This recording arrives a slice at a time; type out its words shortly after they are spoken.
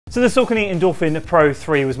So the Saucony Endorphin Pro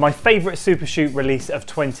 3 was my favourite super shoot release of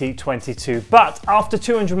 2022, but after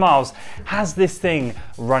 200 miles, has this thing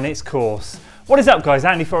run its course? What is up guys,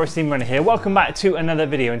 Andy Forrest Team Runner here, welcome back to another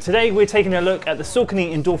video, and today we're taking a look at the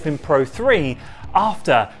Saucony Endorphin Pro 3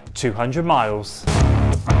 after 200 miles.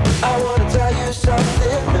 I wanna tell you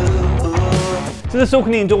something new. So the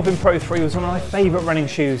Saucony Endorphin Pro 3 was one of my favourite running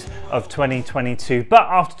shoes of 2022, but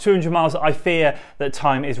after 200 miles I fear that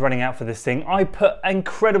time is running out for this thing. I put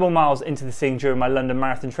incredible miles into this thing during my London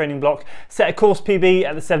Marathon training block, set a course PB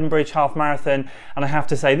at the Severn Bridge Half Marathon, and I have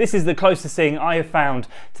to say this is the closest thing I have found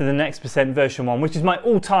to the Next Percent version 1, which is my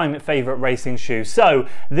all-time favourite racing shoe. So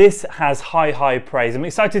this has high praise. I'm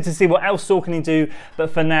excited to see what else Saucony do,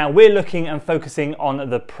 but for now we're looking and focusing on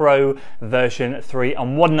the Pro version 3,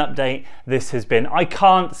 and what an update this has been. I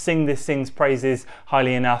can't sing this thing's praises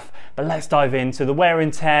highly enough, but let's dive into the wear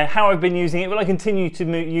and tear, how I've been using it, will I continue to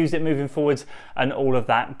use it moving forwards, and all of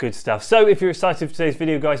that good stuff. So if you're excited for today's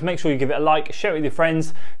video guys, make sure you give it a like, share it with your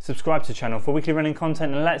friends, subscribe to the channel for weekly running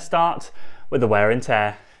content, and let's start with the wear and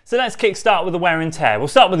tear. So let's kick start with the wear and tear. We'll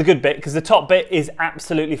start with the good bit because the top bit is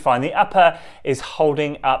absolutely fine. The upper is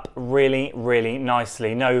holding up really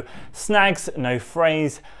nicely. No snags, no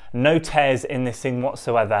frays, no tears in this thing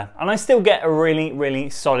whatsoever. And I still get a really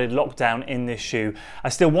solid lockdown in this shoe. I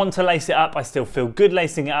still want to lace it up, I still feel good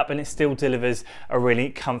lacing it up, and it still delivers a really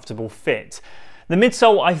comfortable fit. The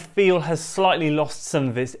midsole I feel has slightly lost some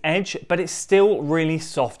of its edge, but it's still really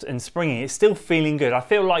soft and springy. It's still feeling good. I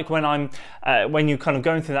feel like when you're kind of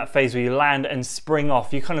going through that phase where you land and spring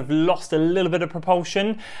off, you kind of lost a little bit of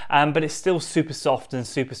propulsion, but it's still super soft and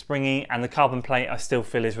super springy, and the carbon plate I still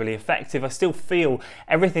feel is really effective. I still feel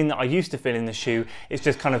everything that I used to feel in the shoe is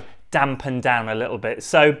just kind of dampened down a little bit.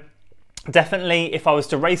 So definitely, if I was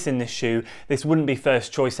to race in this shoe, this wouldn't be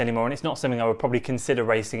first choice anymore, and it's not something I would probably consider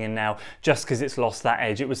racing in now just because it's lost that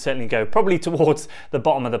edge. It would certainly go probably towards the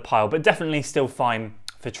bottom of the pile, but definitely still fine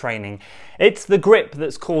for training. It's the grip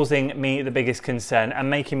that's causing me the biggest concern and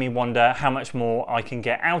making me wonder how much more I can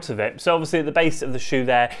get out of it. So obviously at the base of the shoe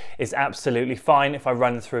there is absolutely fine. If I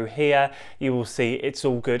run through here, you will see it's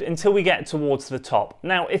all good until we get towards the top.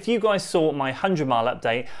 Now, if you guys saw my 100-mile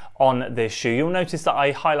update on this shoe, you'll notice that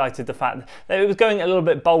I highlighted the fact that it was going a little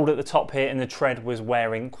bit bold at the top here and the tread was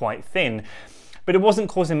wearing quite thin. But it wasn't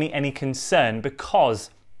causing me any concern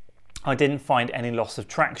because I didn't find any loss of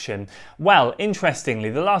traction. Well, interestingly,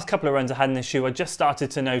 the last couple of runs I had in this shoe, I just started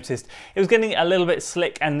to notice it was getting a little bit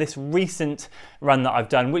slick, and this recent run that I've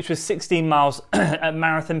done, which was 16 miles at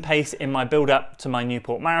marathon pace in my build-up to my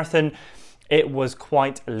Newport Marathon, it was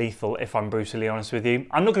quite lethal, if I'm brutally honest with you.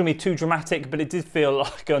 I'm not going to be too dramatic, but it did feel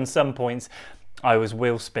like on some points I was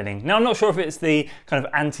wheel spinning. Now, I'm not sure if it's the kind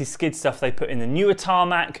of anti-skid stuff they put in the newer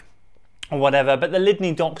tarmac or whatever, but the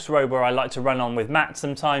Lydney Docks road where I like to run on with Matt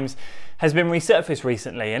sometimes has been resurfaced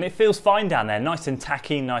recently, and it feels fine down there, nice and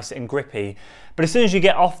tacky, nice and grippy. But as soon as you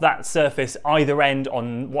get off that surface, either end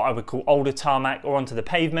on what I would call older tarmac or onto the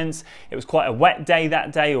pavements, it was quite a wet day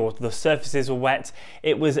that day, or the surfaces were wet,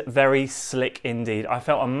 it was very slick indeed. I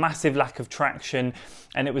felt a massive lack of traction,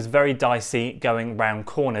 and it was very dicey going round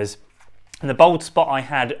corners. And the bold spot I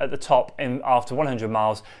had at the top after 100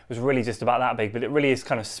 miles was really just about that big, but it really is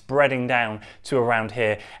kind of spreading down to around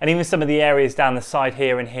here. And even some of the areas down the side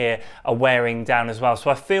here and here are wearing down as well. So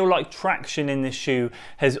I feel like traction in this shoe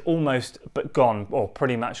has almost but gone, or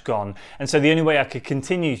pretty much gone. And so the only way I could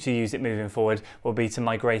continue to use it moving forward will be to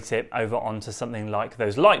migrate it over onto something like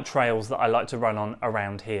those light trails that I like to run on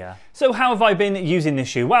around here. So how have I been using this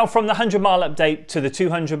shoe? Well, from the 100-mile update to the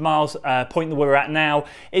 200 miles point that we're at now,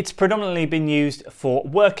 it's predominantly been used for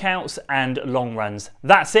workouts and long runs.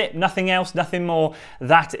 That's it, nothing else, nothing more.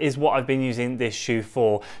 That is what I've been using this shoe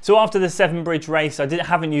for. So after the Severn Bridge race, I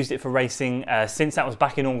haven't used it for racing since that was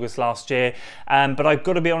back in August last year, but I've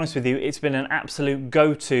got to be honest with you, it's been an absolute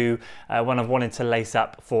go-to when I've wanted to lace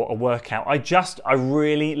up for a workout. I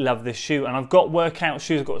really love this shoe, and I've got workout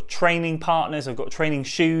shoes, I've got training partners, I've got training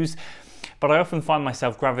shoes, but I often find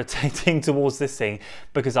myself gravitating towards this thing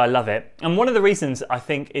because I love it. And one of the reasons I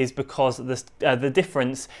think is because the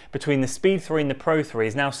difference between the Speed 3 and the Pro 3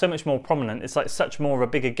 is now so much more prominent. It's like such more of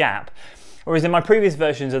a bigger gap. Whereas in my previous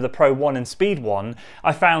versions of the Pro 1 and Speed 1,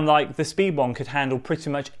 I found like the Speed 1 could handle pretty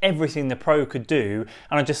much everything the Pro could do,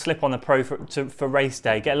 and I just slip on the Pro for race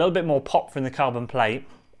day, get a little bit more pop from the carbon plate,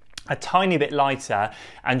 a tiny bit lighter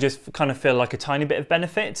and just kind of feel like a tiny bit of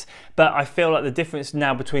benefit. But I feel like the difference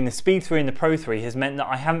now between the Speed 3 and the Pro 3 has meant that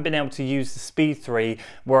I haven't been able to use the Speed 3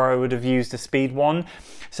 where I would have used the Speed 1.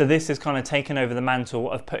 So this has kind of taken over the mantle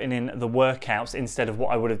of putting in the workouts instead of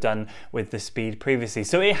what I would have done with the Speed previously.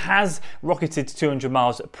 So it has rocketed to 200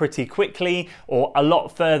 miles pretty quickly, or a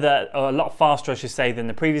lot further, or a lot faster I should say, than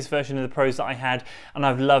the previous version of the Pros that I had, and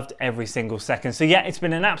I've loved every single second. So yeah, it's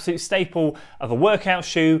been an absolute staple of a workout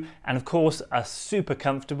shoe, and of course a super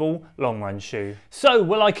comfortable long run shoe. So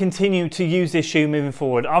will I continue to use this shoe moving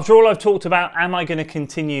forward? After all I've talked about, am I going to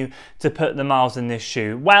continue to put the miles in this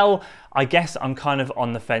shoe? Well, I guess I'm kind of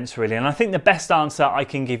on the fence really, and I think the best answer I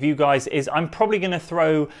can give you guys is I'm probably going to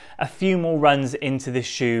throw a few more runs into this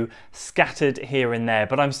shoe scattered here and there,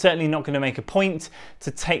 but I'm certainly not going to make a point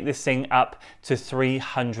to take this thing up to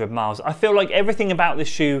 300 miles. I feel like everything about this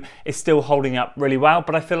shoe is still holding up really well,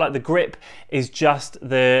 but I feel like the grip is just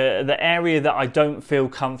the area that I don't feel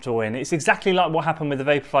comfortable in. It's exactly like what happened with the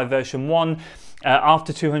Vaporfly version 1.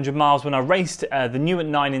 After 200 miles when I raced the Nuant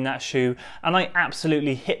 9 in that shoe, and I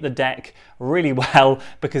absolutely hit the deck really well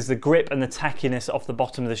because the grip and the tackiness off the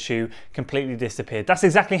bottom of the shoe completely disappeared. That's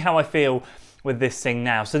exactly how I feel with this thing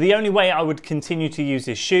now. So the only way I would continue to use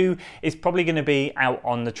this shoe is probably going to be out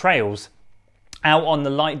on the trails, out on the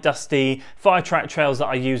light dusty fire track trails that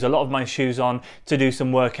I use a lot of my shoes on to do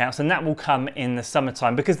some workouts, and that will come in the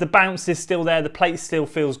summertime because the bounce is still there, the plate still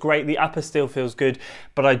feels great, the upper still feels good,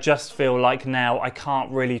 but I just feel like now I can't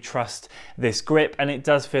really trust this grip, and it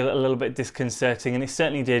does feel a little bit disconcerting, and it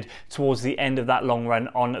certainly did towards the end of that long run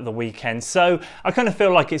on the weekend. So I kind of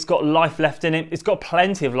feel like it's got life left in it. It's got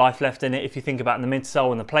plenty of life left in it if you think about the midsole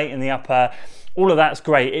and the plate in the upper. All of that's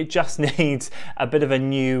great. It just needs a bit of a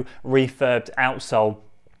new refurbed outsole,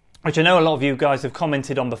 which I know a lot of you guys have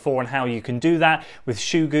commented on before on how you can do that with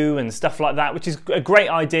shoe goo and stuff like that, which is a great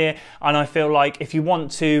idea, and I feel like if you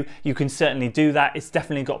want to, you can certainly do that. It's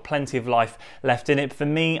definitely got plenty of life left in it. For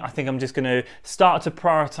me, I think I'm just going to start to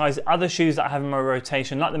prioritize other shoes that I have in my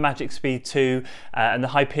rotation, like the Magic Speed 2 and the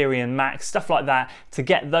Hyperion Max, stuff like that, to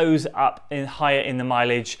get those up in higher in the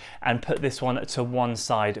mileage and put this one to one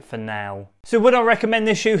side for now. So would I recommend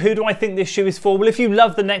this shoe? Who do I think this shoe is for? Well, if you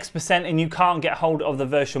love the Next Percent and you can't get hold of the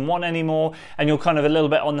version 1 anymore, and you're kind of a little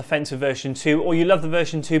bit on the fence with version 2, or you love the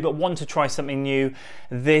version 2 but want to try something new,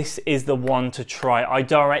 this is the one to try. I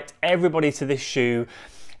direct everybody to this shoe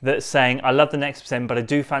that's saying, I love the Next Percent, but I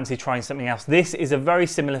do fancy trying something else. This is a very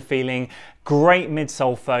similar feeling, great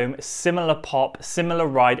midsole foam, similar pop, similar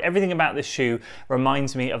ride. Everything about this shoe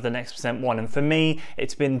reminds me of the Next Percent 1. And for me,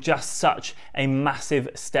 it's been just such a massive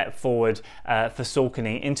step forward for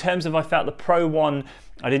Saucony. In terms of, I felt the Pro 1,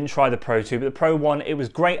 I didn't try the Pro 2, but the Pro 1, it was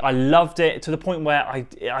great. I loved it to the point where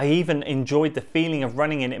I even enjoyed the feeling of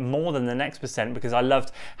running in it more than the Next Percent because I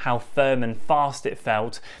loved how firm and fast it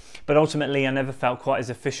felt. But ultimately I never felt quite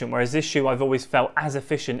as efficient, whereas this shoe I've always felt as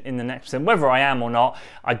efficient in the Next Percent. Whether I am or not,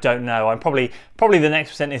 I don't know. I'm probably the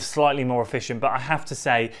Next Percent is slightly more efficient, but I have to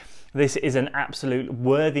say this is an absolute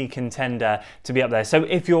worthy contender to be up there. So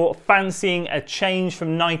if you're fancying a change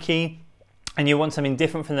from Nike and you want something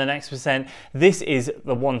different from the Next Percent, this is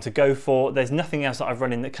the one to go for. There's nothing else that I've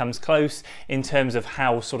run in that comes close in terms of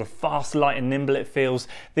how sort of fast, light and nimble it feels.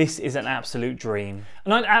 This is an absolute dream.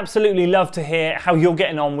 And I'd absolutely love to hear how you're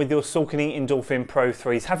getting on with your Saucony Endorphin Pro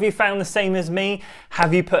 3s. Have you found the same as me?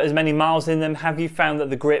 Have you put as many miles in them? Have you found that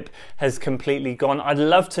the grip has completely gone? I'd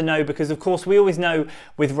love to know, because of course we always know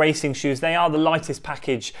with racing shoes, they are the lightest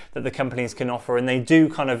package that the companies can offer, and they do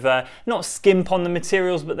kind of not skimp on the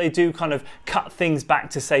materials, but they do kind of cut things back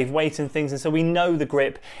to save weight and things, and so we know the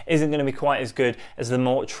grip isn't going to be quite as good as the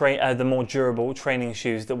more durable training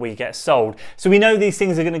shoes that we get sold. So we know these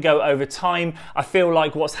things are going to go over time. I feel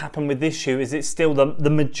like what's happened with this shoe is it's still the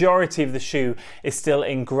majority of the shoe is still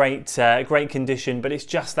in great condition, but it's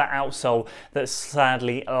just that outsole that's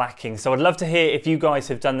sadly lacking. So I'd love to hear if you guys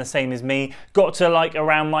have done the same as me, got to like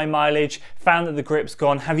around my mileage, found that the grip's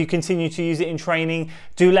gone. Have you continued to use it in training?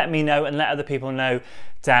 Do let me know and let other people know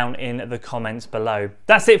down in the comments below.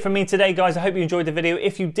 That's it from me today, guys. I hope you enjoyed the video.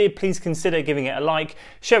 If you did, please consider giving it a like,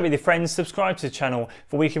 share it with your friends, subscribe to the channel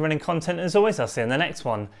for weekly running content. As always, I'll see you in the next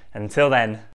one. Until then.